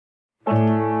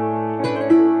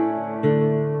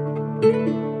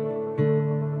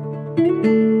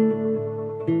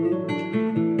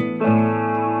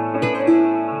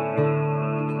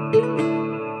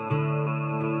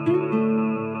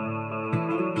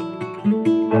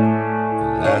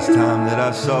last time that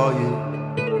I saw you,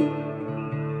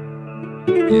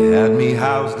 you had me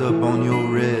housed up on your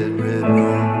red, red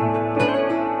room,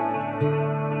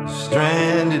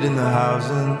 stranded in the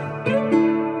housing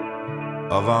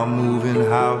of our moving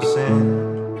house, and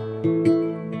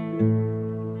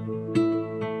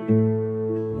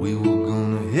we were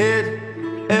gonna hit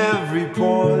every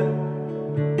port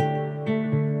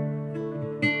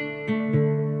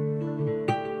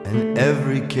and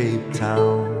every Cape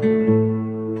Town.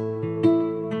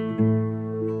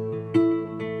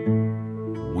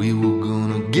 We were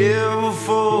gonna give a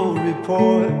full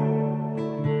report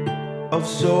of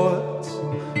sorts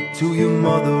to your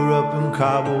mother up in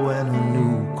Cabo and her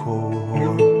new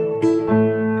cohort.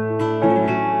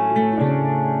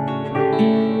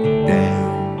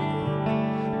 Damn,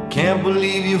 can't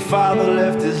believe your father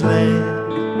left his land,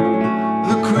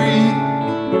 the creed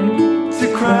to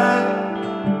cry.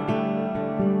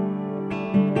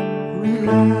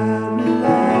 Rely,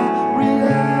 rely,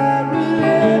 rely,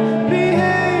 rely.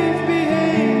 Behave,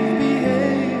 behave,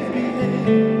 behave,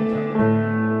 behave.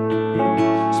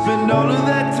 Spend all of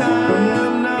that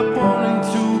time not wanting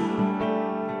to.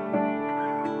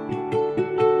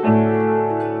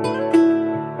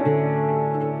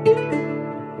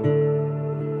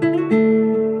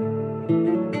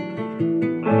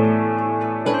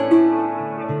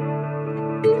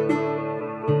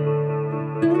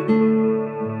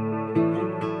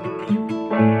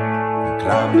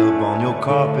 Climbed up on your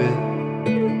carpet.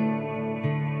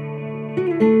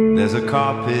 There's a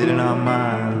carpet in our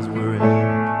minds we're in,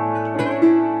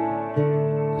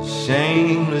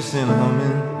 shameless and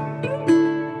humming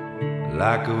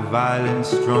like a violin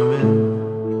strumming.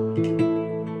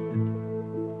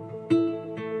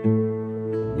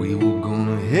 We were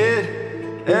gonna hit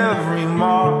every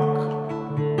mark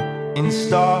in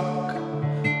stock,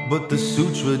 but the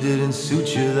sutra didn't suit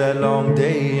you that long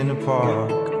day in the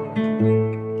park.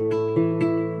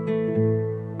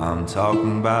 I'm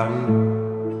talking about it,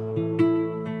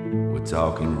 we're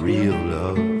talking real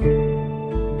love.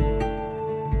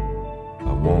 I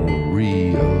wanna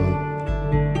re-up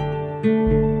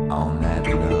on that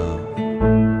love.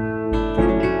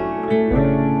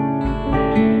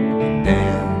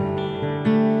 Damn,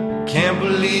 can't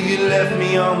believe you left me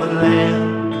on the land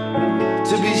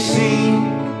to be seen,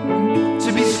 to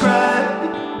be scribed.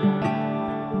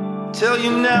 Tell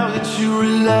you now that you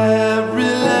rely,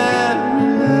 rely,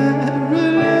 rely,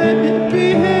 rely.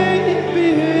 Behave,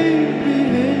 behave,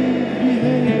 behave,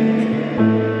 behave.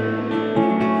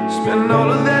 Spend all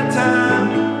of that time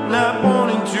not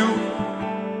wanting to.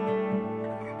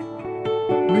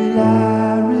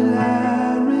 Rely,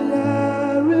 rely,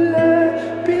 rely, rely.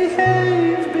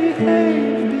 Behave,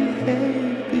 behave,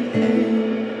 behave, behave.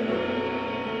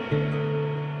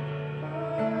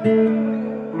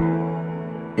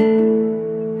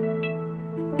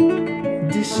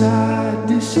 Decide,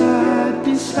 decide,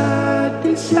 decide,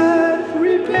 decide.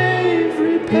 Repave,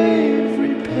 repave,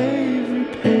 repave,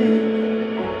 repave.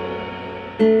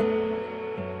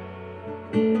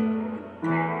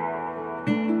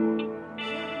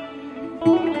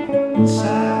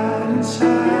 Inside,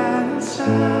 inside,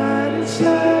 inside,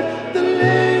 inside. The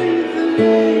lake, the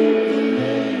lake, the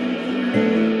lake, the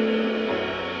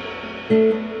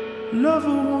lake.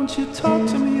 Lover, won't you talk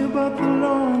to me about the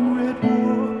long red war?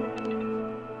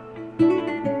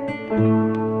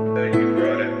 You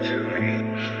brought it to me.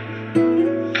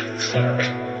 Sorry.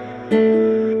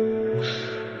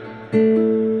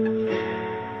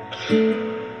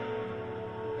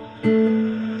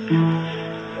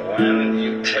 Why don't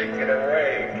you take it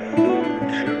away?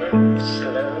 Feel it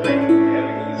slowly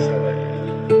and easily.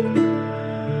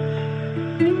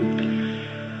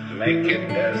 Make it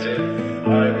as if I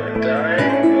were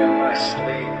dying in my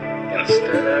sleep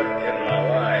instead of in my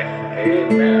life.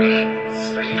 Amen.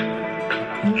 Sleep.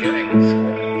 I'm getting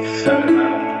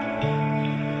sentimental.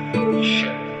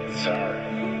 Shit, sorry.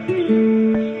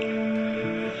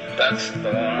 That's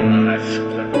the one I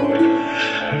split with.